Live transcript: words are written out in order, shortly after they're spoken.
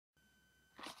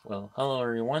Well, hello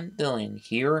everyone, Dylan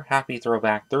here. Happy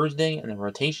Throwback Thursday, and the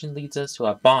rotation leads us to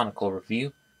a Bionicle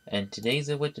review, and today's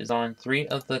of which is on 3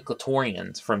 of the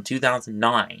Glatorians from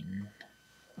 2009.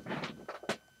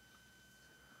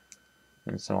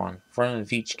 And so on front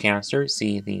of each canister,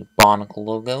 see the Bionicle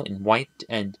logo in white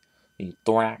and the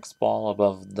thorax ball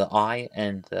above the eye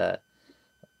and the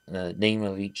name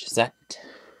of each set,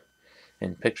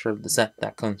 and picture of the set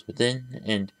that comes within,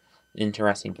 and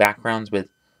interesting backgrounds with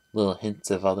little hints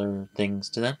of other things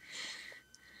to them.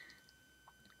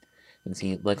 And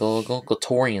see Lego logo,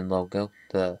 Glatorian logo,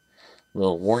 the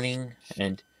little warning,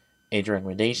 and age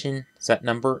recommendation, set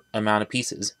number, amount of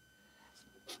pieces.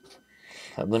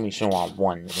 Let me show on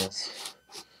one is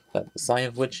the side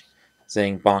of which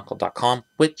saying Bionicle.com,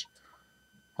 which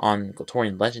on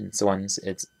Glatorian Legends ones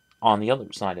it's on the other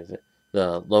side of it,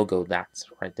 the logo that's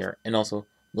right there, and also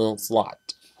little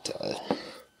slot to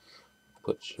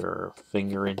put your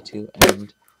finger into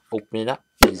and open it up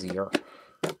easier,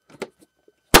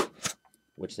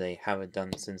 which they haven't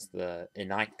done since the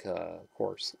Bionicle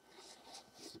course.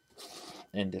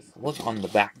 And if you look on the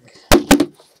back,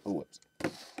 whoops,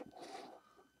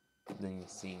 then you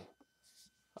see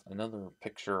another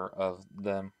picture of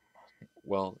them,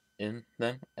 well, in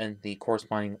them, and the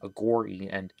corresponding Agori,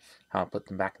 and how to put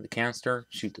them back in the canister,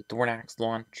 shoot the Thorax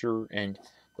launcher, and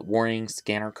the warning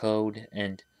scanner code,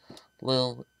 and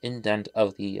little indent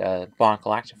of the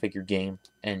Bionicle action figure game,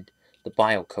 and the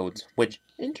bio codes. Which,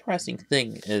 interesting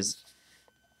thing is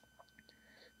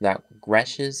that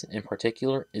Gresh's in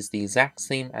particular is the exact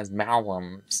same as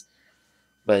Malum's,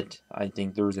 but I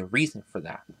think there's a reason for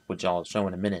that, which I'll show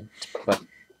in a minute. But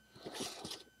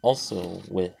also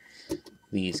with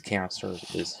these canisters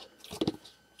is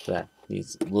that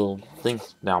these little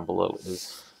things down below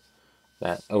is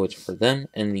that, oh, it's for them,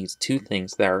 and these two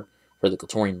things there for the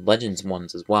Glatorian Legends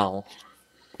ones as well,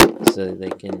 so they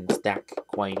can stack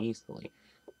quite easily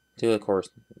to, of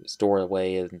course, store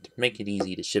away and make it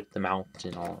easy to ship them out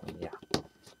and all. Yeah.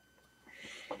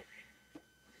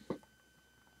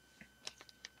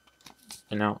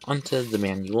 And now onto the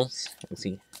manuals. You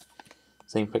see,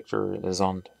 same picture is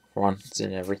on front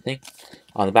and everything.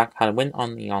 On the back, how to win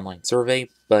on the online survey,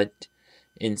 but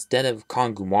instead of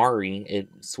Kongumari, it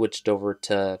switched over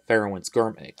to Pharaoh and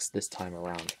Skirmix this time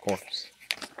around, of course.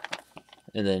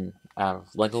 And then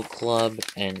Lego Club,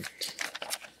 and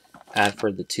add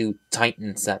for the two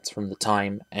Titan sets from the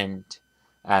time, and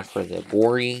add for the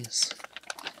Borees,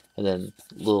 and then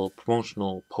little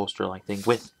promotional poster like thing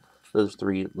with those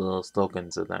three little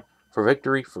slogans of them: for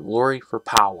victory, for glory, for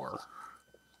power.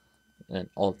 And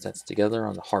all the sets together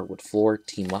on the hardwood floor,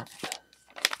 team up.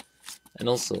 And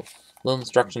also little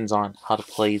instructions on how to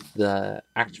play the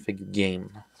action figure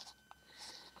game.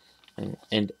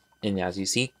 And as you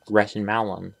see, Gresh and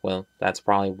Malum, well, that's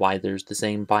probably why there's the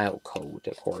same bio code,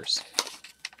 of course.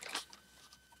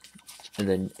 And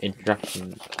then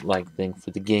introduction like thing for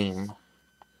the game,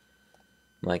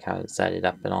 like how to set it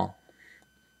up and all.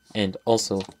 And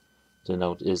also, the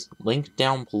note is linked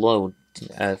down below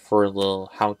for a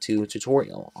little how-to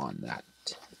tutorial on that.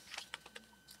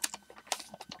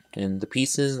 And the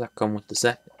pieces that come with the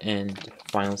set and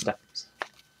final steps.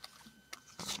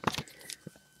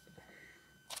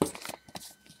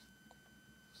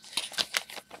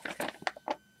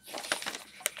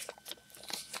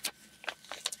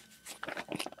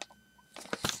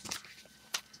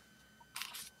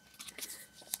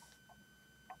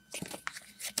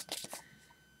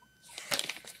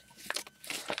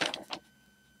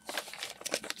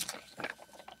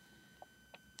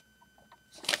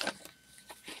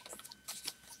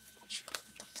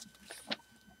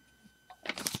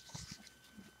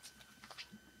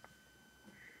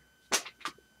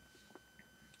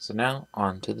 So now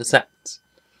on to the sets,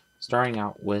 starting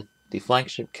out with the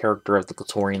flagship character of the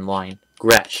Glatorian line,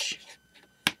 Gresh,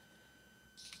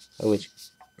 which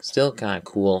is still kind of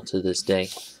cool to this day.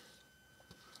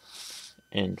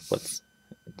 And what's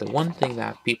the one thing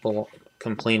that people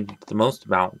complain the most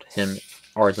about him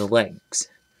are the legs.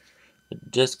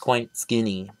 Just quite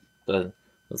skinny, the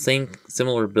same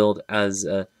similar build as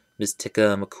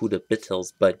Mystica Makuta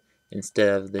Bittles, but instead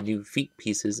of the new feet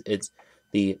pieces, it's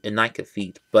the Bionicle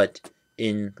feet, but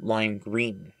in lime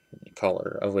green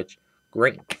color, of which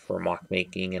great for mock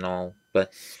making and all,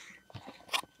 but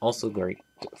also great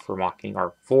for mocking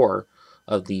are 4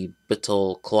 of the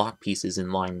Bittle claw pieces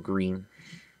in lime green,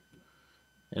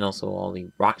 and also all the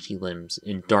Roxy limbs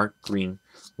in dark green,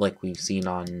 like we've seen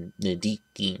on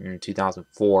Nadiki in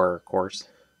 2004, of course.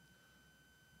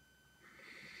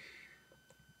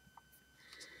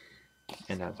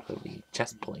 And as for the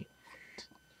chest plate,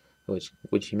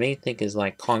 which you may think is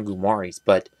like Kongumari's,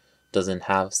 but doesn't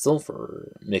have silver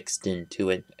mixed into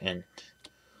it, and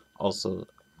also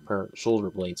a pair of shoulder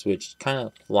blades, which kind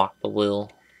of flop a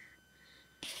little,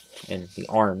 and the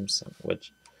arms,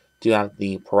 which do have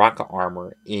the Paraka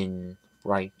armor in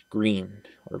bright green,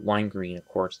 or lime green, of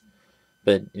course.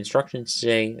 But instructions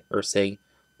say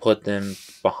put them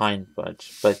behind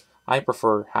bunch, but I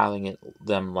prefer having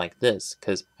them like this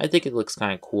because I think it looks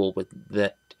kind of cool with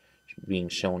that being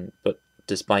shown, but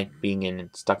despite being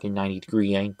stuck in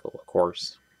 90-degree angle, of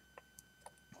course.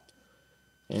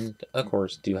 And of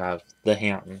course do have the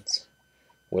hands,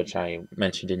 which I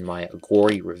mentioned in my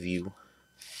Agori review.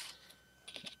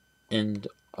 And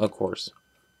of course,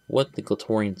 what the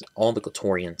Glatorians, all the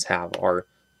Glatorians have are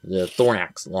the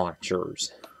Thornax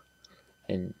launchers,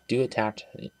 and do attach,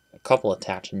 a couple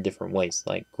attach in different ways,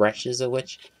 like Gresh is a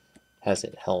witch, has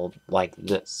it held like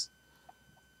this.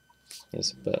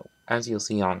 Yes, but as you'll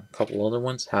see on a couple other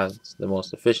ones, has the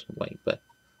most efficient way, but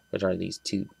which are these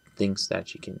two things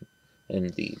that you can,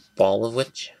 and the ball of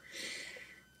which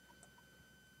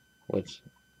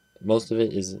most of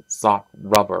it is soft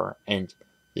rubber, and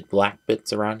the black bit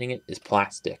surrounding it is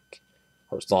plastic,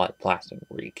 or solid plastic,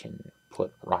 where you can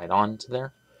put right onto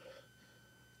there.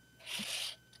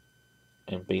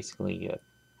 And basically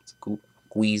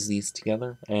squeeze these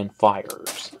together and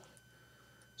fires.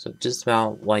 So just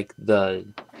about like the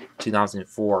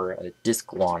 2004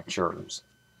 disc launchers.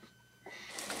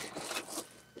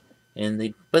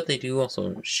 And but they do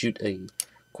also shoot a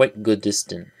quite good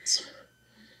distance.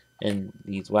 And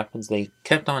these weapons they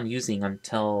kept on using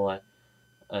until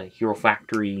Hero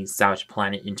Factory Savage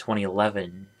Planet in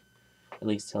 2011, at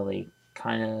least till they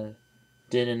kind of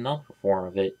did another form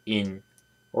of it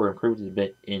or improved it a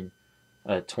bit in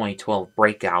 2012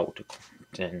 Breakout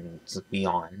and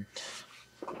beyond.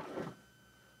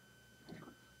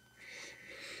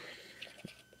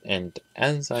 And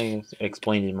as I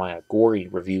explained in my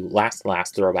Agori review last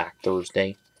Throwback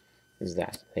Thursday, is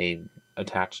that they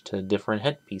attach to different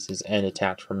headpieces and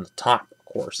attach from the top, of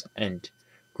course. And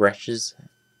Gresh's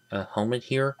helmet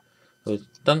here was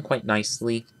done quite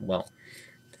nicely. Well,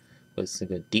 with some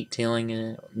good detailing in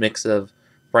it, mix of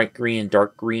bright green and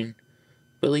dark green,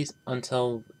 but at least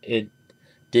until it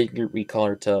did get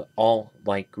recolored to all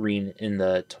light green in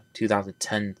the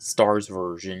 2010 Stars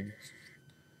version,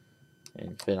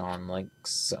 and fit on like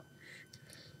so.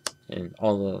 And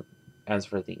as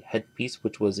for the headpiece,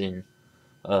 which was in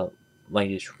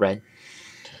lightish red,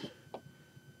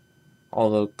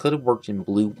 although could have worked in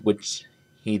blue, which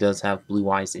he does have blue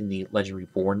eyes in the Legend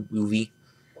Reborn movie,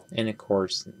 and of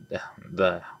course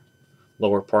the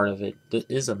lower part of it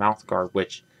is a mouth guard,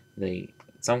 which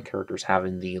some characters have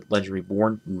in the Legend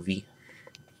Reborn movie.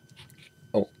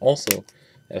 Oh, also,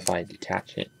 if I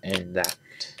detach it, and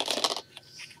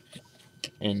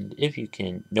if you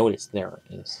can notice, there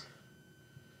is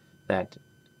that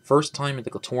first time in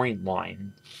the Glatorian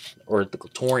line, or the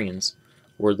Glatorians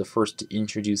were the first to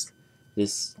introduce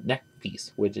this neck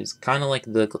piece, which is kind of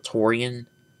like the Glatorian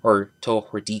or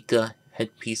Tohordika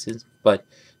headpieces, but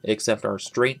except are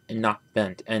straight and not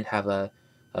bent, and have a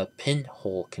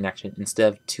pinhole connection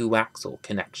instead of two axle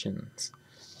connections.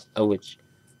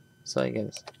 So I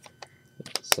guess,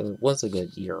 so it was a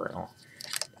good year.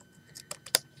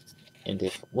 And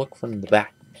if look from the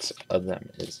back of them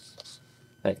is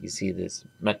that you see this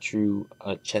Metru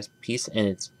chest piece, and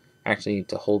it's actually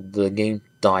to hold the game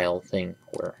dial thing,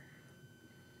 where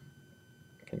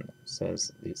it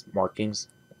says these markings,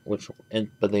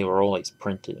 but they were always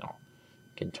printed on.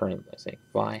 You can turn it by saying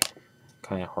 5,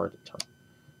 kind of hard to turn.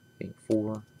 Okay,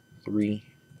 4, 3,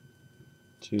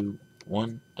 2,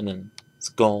 1, and then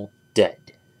skull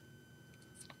dead.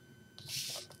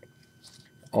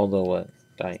 Although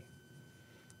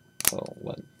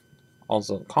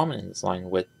also common in this line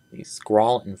with the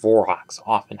Skrull and Vorox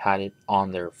often had it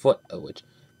on their foot, which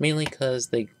mainly because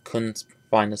they couldn't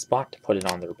find a spot to put it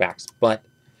on their backs, but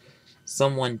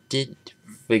someone did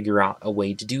figure out a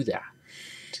way to do that.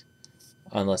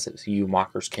 Unless you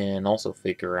mockers can also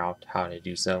figure out how to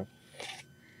do so.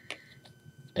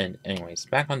 And anyways,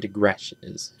 back onto Gresh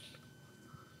is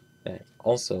that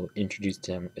also introduced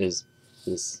him is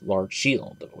this large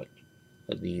shield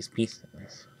of these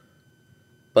pieces.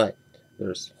 But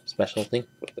there's a special thing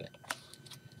with it.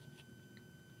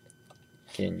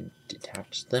 You can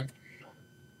detach them,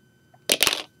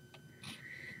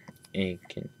 and you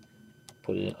can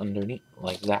put it underneath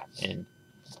like that, and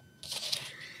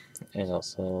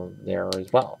also there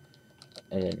as well.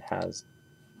 And it has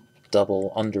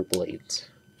double underblades.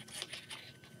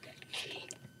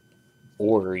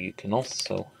 Or you can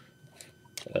also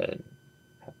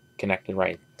connect it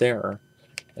right there,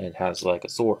 and it has like a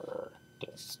sword.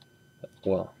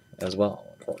 Well, as well,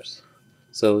 of course.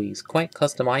 So he's quite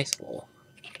customizable.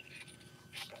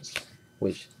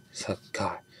 Which, so,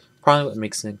 God, probably what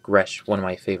makes Gresh one of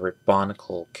my favorite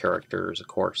Bionicle characters, of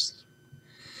course.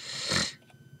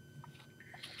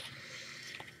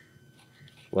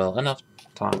 Well, enough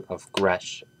talk of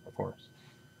Gresh, of course.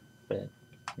 But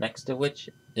next to which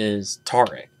is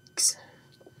Tarix,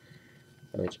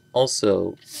 which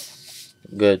also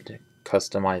good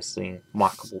customizing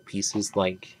mockable pieces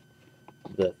like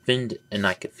the finned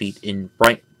Bionicle feet in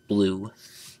bright blue,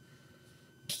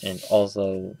 and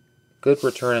also good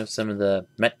return of some of the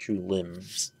Metru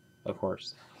limbs, of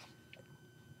course.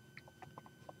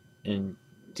 And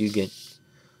do get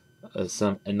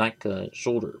some Bionicle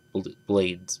shoulder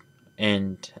blades,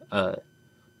 and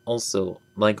also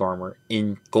leg armor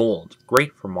in gold,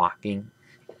 great for mocking.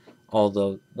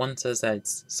 Although one says that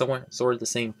it's sort of the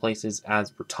same places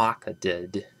as Bertaka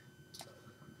did.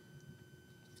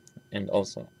 And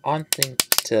also, on thing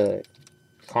to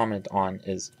comment on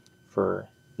is for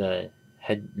the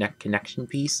head neck connection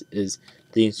piece is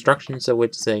the instructions of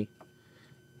which say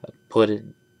put it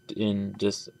in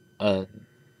just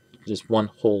one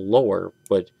hole lower,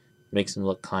 but makes him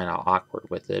look kind of awkward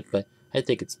with it. But I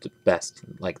think it's the best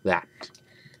like that.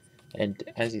 And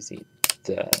as you see,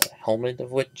 the helmet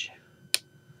of which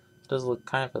does look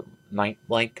kind of a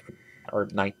knight-like, or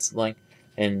knights-like,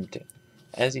 and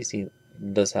as you see, it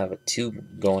does have a tube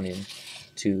going in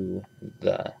to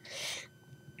the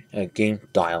game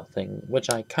dial thing, which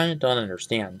I kind of don't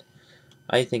understand.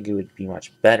 I think it would be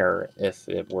much better if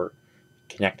it were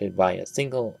connected by a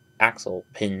single axle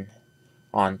pin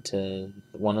onto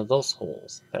one of those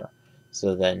holes there.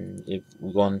 So then we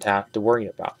won't have to worry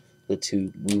about the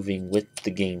two moving with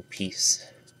the game piece.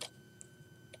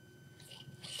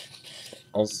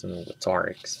 Also with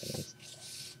Tarix,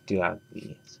 do have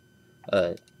these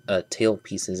tail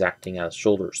pieces acting as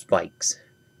shoulder spikes,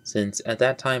 since at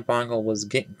that time Bionicle was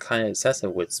getting kind of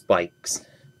excessive with spikes.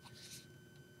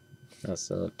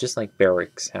 So just like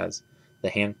Barracks has the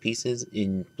hand pieces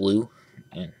in blue,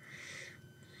 and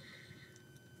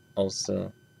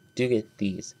also do get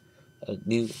these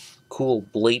new cool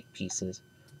blade pieces,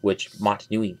 which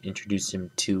Motunui introduced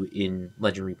him to in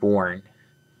Legend Reborn.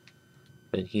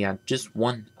 But he had just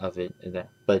one of it,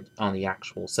 but on the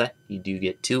actual set, you do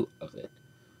get two of it.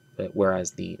 But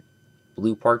whereas the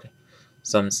blue part,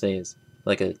 some say is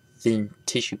like a thin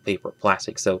tissue paper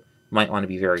plastic, so you might want to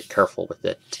be very careful with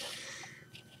it.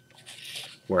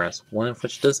 Whereas one of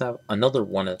which does have another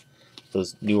one of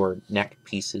those newer neck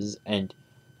pieces and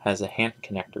has a hand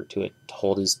connector to it to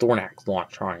hold his Thornax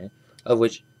launcher on it, of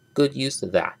which good use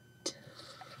of that.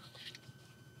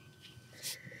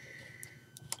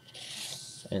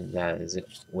 And that is it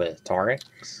with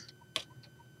Tarix.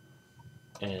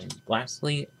 And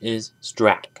lastly is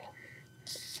Strakk.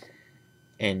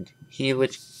 And he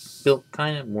which built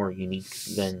kind of more unique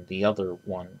than the other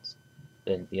ones,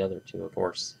 than the other two, of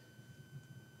course.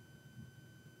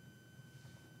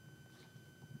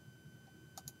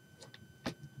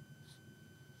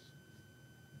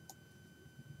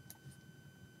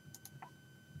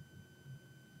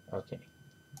 Okay.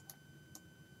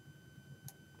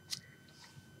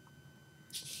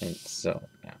 And so,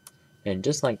 yeah. And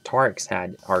just like Tarix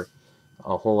had, are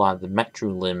a whole lot of the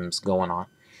Metru limbs going on.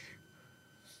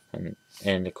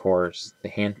 And of course, the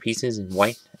hand pieces in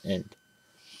white, and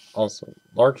also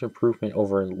large improvement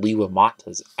over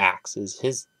Liwamata's axe is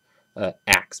his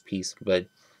axe piece, but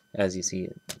as you see,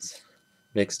 it's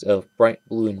mixed of bright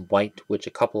blue and white, which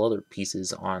a couple other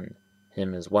pieces on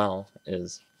him as well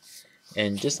is.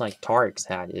 And just like Tarix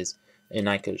had, is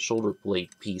like a shoulder blade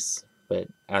piece, but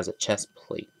as a chest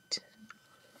plate.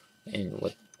 And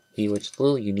what which is a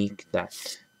little unique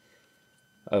that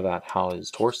about how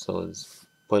his torso is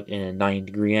put in a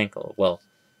 90-degree angle. Well,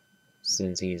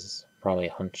 since he's probably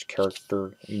a hunched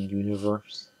character in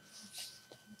universe,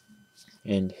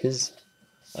 and his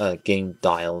game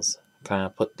dials kind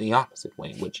of put the opposite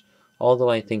way. Which, although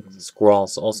I think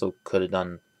Squalls also could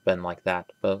have been like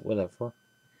that, but whatever.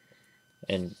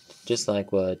 And just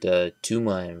like what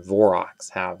Tuma and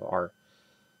Vorox have, our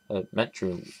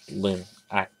Metru limb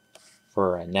act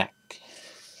for a neck.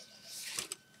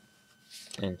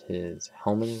 And his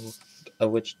helmet,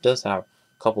 which does have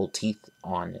a couple teeth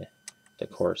on it,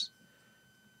 of course.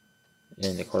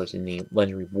 And of course, in the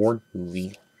Legend Reborn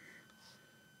movie,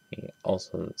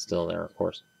 also still there, of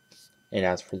course. And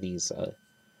as for these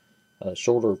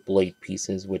shoulder blade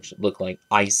pieces, which look like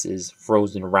ice is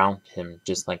frozen around him,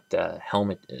 just like the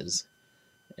helmet is.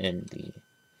 And the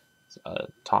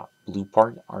top blue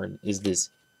part is this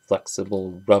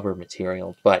flexible rubber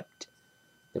material, but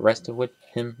The rest of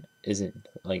him isn't,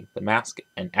 like the mask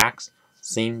and axe,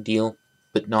 same deal,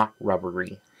 but not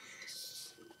rubbery.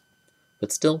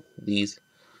 But still, these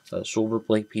shoulder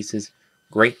blade pieces,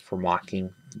 great for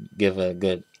mocking, give a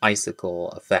good icicle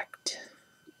effect.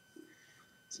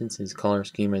 Since his color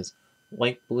scheme is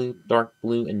light blue, dark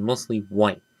blue, and mostly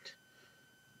white,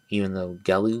 even though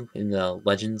Gelu in the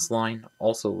Legends line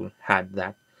also had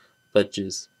that, but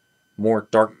just more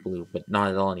dark blue, but not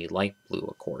at all any light blue,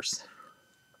 of course.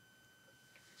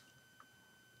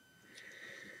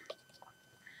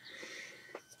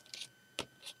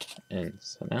 And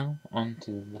so now, on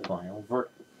to the final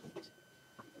verdict.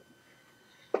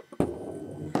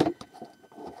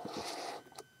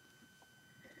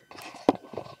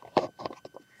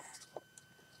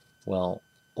 Well,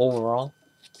 overall,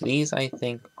 these I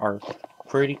think are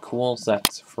pretty cool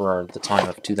sets for the time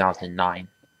of 2009.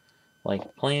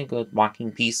 Like, plenty of good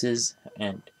mocking pieces,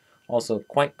 and also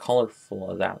quite colorful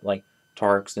of that, like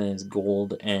Tarix in his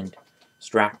gold, and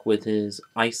Strakk with his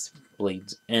ice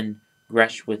blades, and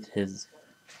Gresh with his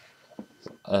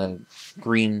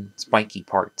green spiky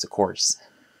parts, of course.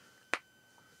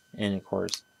 And of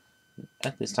course,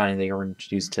 at this time they were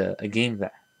introduced to a game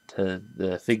to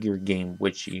the figure game,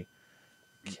 which you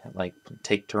like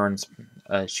take turns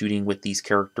shooting with these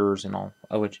characters and all,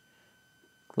 which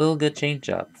little good change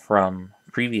up from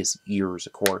previous years,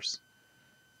 of course.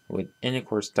 And of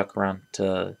course stuck around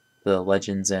to the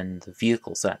Legends and the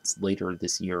vehicle sets later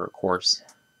this year, of course.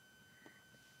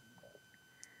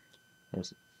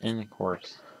 And of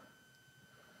course,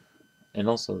 and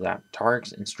also that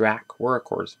Tarix and Strakk were, of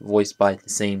course, voiced by the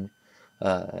same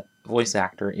voice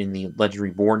actor in the Legend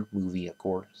Reborn movie, of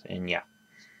course. And yeah.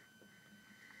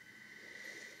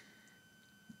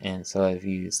 And so if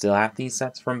you still have these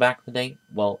sets from back in the day,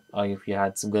 well, if you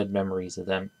had some good memories of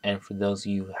them. And for those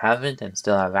of you who haven't and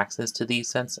still have access to these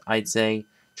sets, I'd say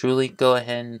truly go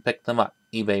ahead and pick them up.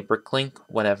 eBay, Bricklink,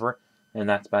 whatever. And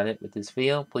that's about it with this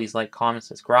video. Please like, comment,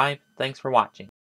 subscribe. Thanks for watching.